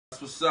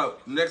That's what's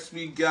up. Next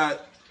we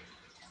got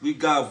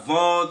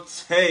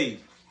Vontae.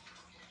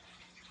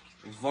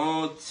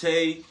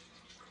 Vontae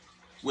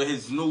with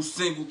his new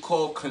single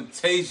called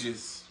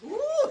Contagious.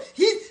 Ooh,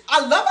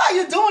 I love how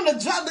you're doing the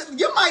job.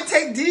 You might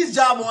take D's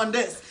job on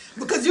this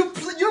because you're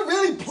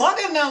really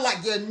plugging down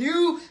like your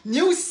new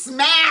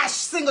smash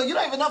single. You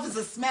don't even know if it's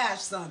a smash,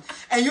 son.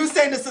 And you're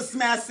saying it's a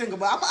smash single,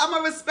 but I'm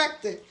gonna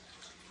respect it.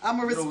 I'm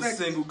gonna respect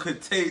it. Single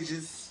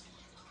Contagious.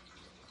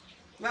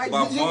 Right?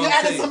 You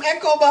added some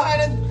echo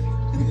behind it.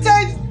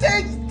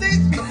 Contagious.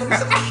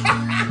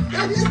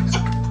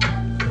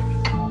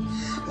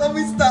 Let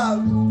me stop.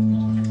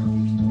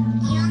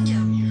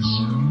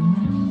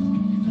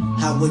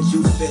 How would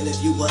you feel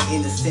if you were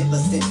innocent but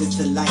sentenced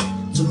to life?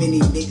 Too many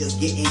niggas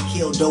getting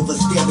killed over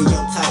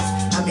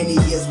stereotypes. How many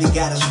years we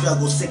gotta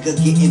struggle, sick of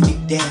getting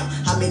beat down?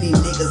 How many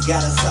niggas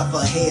gotta suffer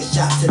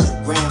headshots to the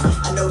ground?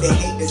 I know the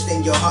hate that's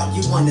in your heart,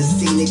 you wanna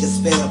see niggas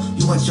fail.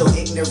 You want your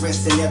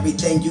ignorance and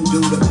everything you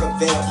do to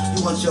prevail.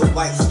 You want your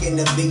white skin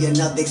to be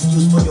another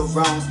excuse for your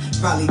wrongs.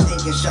 Probably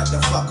thinking shut the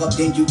fuck up,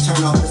 then you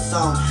turn off the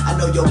song. I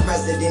know your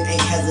president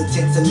ain't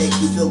hesitant to make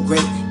you feel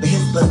great, but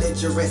his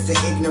belligerence and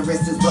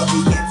ignorance is what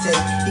we can't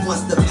take. He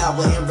wants the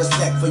power and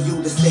respect for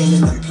you to stand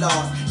and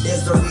applaud.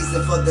 There's a reason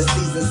for the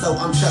season, so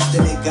I'm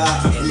trusting in God.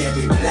 And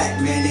every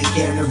black man ain't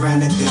carrying around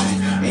a gun.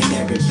 And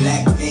every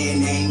black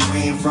man ain't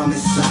ran from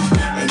his son.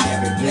 And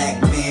every black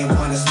man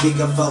wanna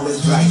speak up for his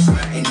rights.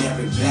 And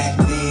every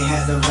black man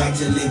has a right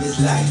to live his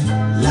life.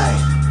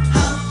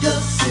 How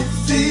does it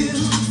feel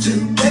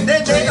to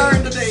They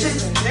earned the day.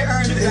 They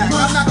earned it back.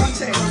 I'm not gonna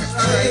change it.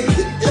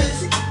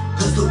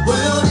 Cause the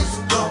world is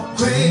gone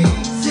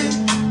crazy.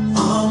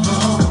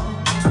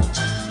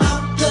 How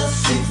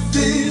does it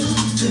feel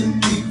to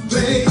be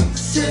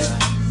racist?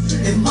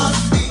 It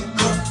must be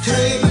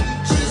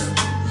contagious.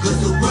 Cause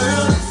the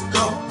world is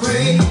gone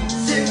crazy.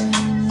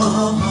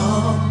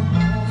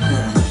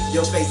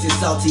 Your face is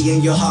salty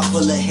and your heart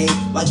full of hate.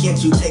 Why can't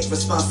you take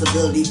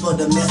responsibility for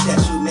the mess that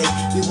you make?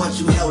 We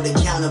want you held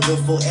accountable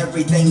for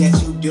everything that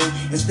you do,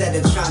 instead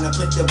of trying to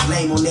put the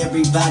blame on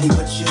everybody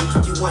but you.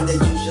 You wanna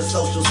use your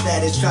social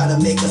status, try to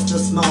make us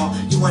feel small.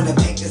 You wanna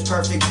paint this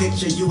perfect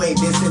picture, you ain't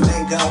Vincent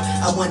Van Gogh.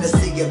 I wanna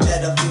see a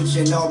better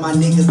future and all my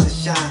niggas to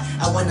shine.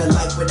 I want a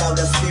life without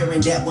us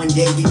fearing that one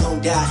day we gon'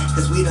 die.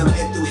 Cause we done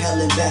been through hell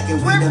and back and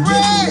we done been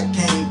through the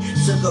pain.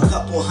 Took a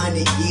couple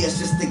hundred years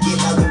just to get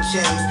out them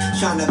chains.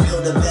 Trying to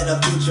build a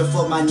better future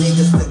for my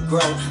niggas to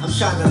grow. I'm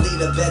trying to lead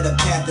a better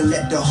path and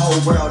let the whole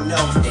world know.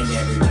 And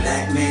every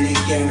black man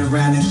ain't carrying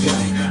around a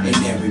gun. And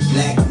every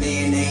black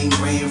man ain't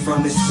ran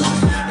from his son.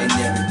 And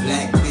every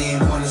black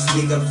man wanna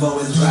speak up for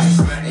his rights.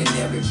 And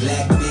every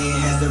black man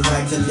has the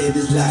right to live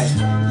his life.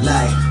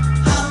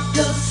 How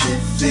does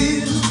it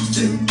feel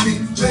to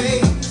be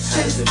racist?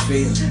 How does it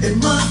feel? It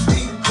must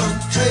be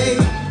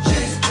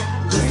contagious.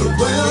 Cause the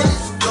world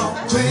is gone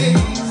crazy.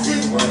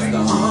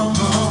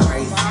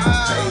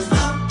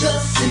 How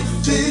does it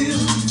feel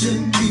to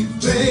be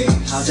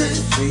racist? How does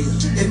it feel?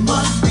 It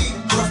must be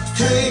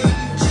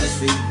contagious.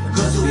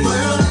 Cause the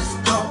world is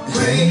gone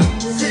crazy.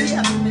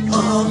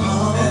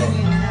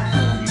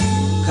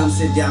 Come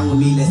sit down with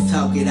me, let's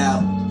talk it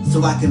out,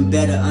 so I can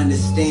better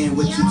understand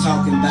what you're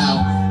talking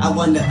about. I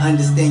want to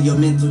understand your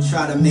mental,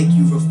 try to make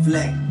you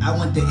reflect. I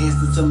want the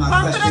answer to my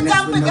question,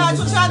 that's with no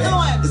disrespect.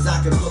 Cause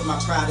I can put my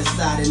pride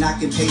aside and I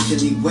can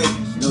patiently wait.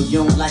 No,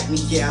 you don't like me,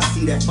 yeah, I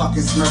see that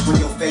fucking smirk on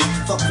your face.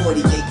 Fuck 40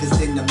 acres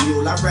in the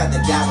mule, I'd rather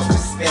die with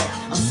respect.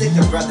 I'm sick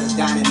of brothers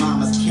dying and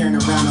mamas carrying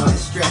around all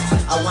this stress.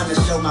 I want to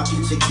show my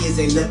future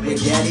kids they look what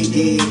daddy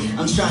did.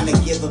 I'm trying to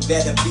give a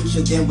better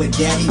future than what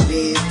daddy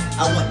did.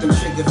 I want them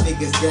trigger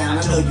figures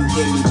down, I know you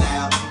hear me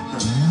loud.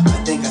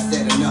 I think I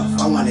said enough,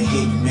 I want to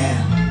hear you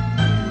now.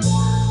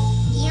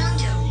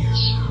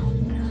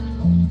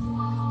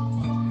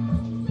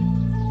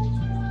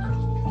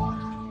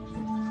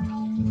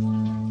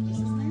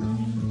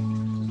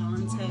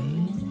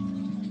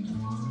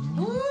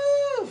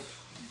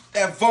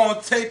 That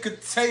Vontae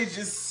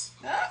Contagious.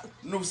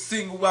 New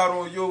single out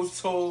on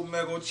YouTube,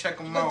 man. Go check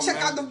them out, check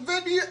man. out the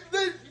video.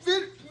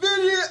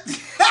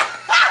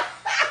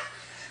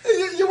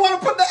 You want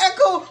to put the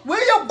echo?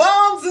 Where your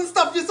bombs and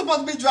stuff you're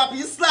supposed to be dropping?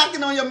 You're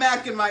slacking on your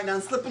macking right now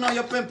and slipping on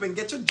your pimping.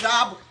 Get your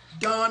job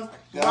done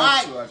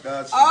right. I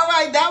got you. All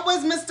right, that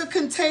was Mr.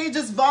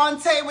 Contagious.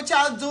 Vontae, what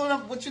y'all doing?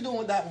 What you doing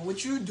with that one?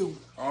 What you do?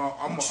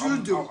 I'm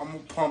gonna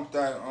pump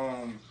that.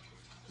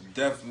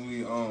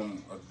 Definitely a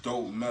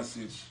dope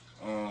message.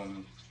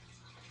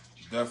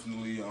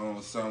 Definitely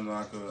something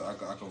I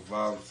could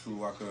vibe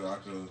to. I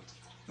could.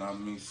 You know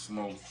what I mean,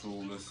 smoke to,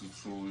 listen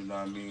to, you know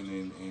what I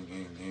mean,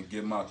 and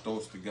get my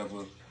thoughts together,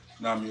 you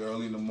know what I mean,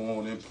 early in the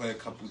morning, play a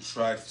couple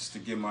tracks just to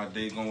get my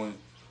day going.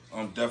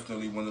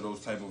 Definitely one of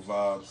those type of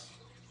vibes.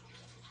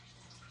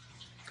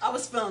 I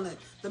was feeling it.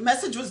 The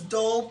message was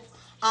dope.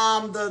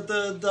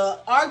 The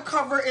art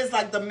cover is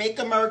like the Make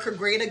America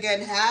Great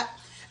Again hat.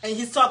 And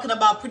he's talking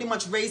about pretty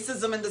much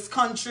racism in this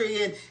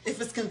country and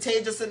if it's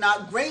contagious or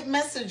not. Great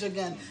message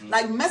again.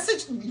 Like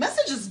message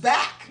is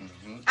back.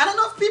 I don't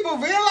know if people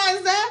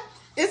realize that.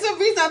 It's a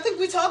reason. I think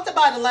we talked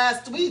about it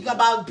last week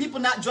about people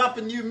not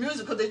dropping new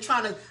music because they're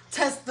trying to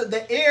test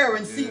the air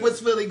and see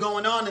what's really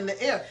going on in the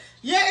air.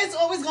 Yeah, it's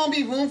always going to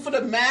be room for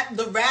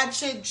the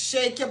ratchet,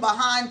 shake your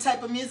behind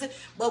type of music.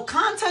 But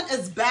content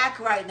is back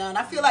right now. And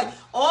I feel like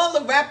all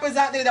the rappers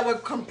out there that were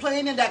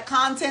complaining that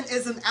content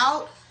isn't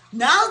out,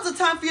 now's the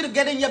time for you to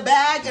get in your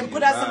bag and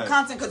put out some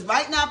content. Because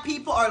right now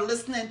people are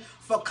listening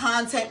for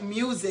content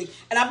music.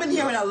 And I've been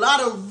hearing a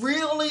lot of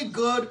really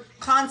good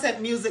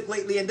content music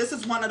lately. And this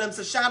is one of them.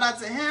 So shout out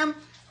to him.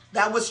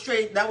 That was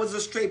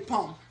a straight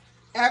pump.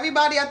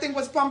 Everybody, I think,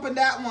 was pumping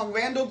that one.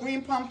 Randall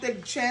Green pumped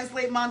it.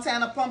 Translate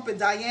Montana pumped it.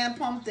 Diane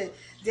pumped it.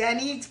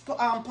 Danny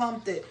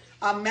pumped it.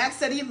 Max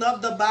said he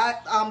loved the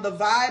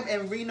vibe,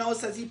 and Reno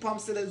says he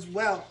pumps it as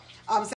well.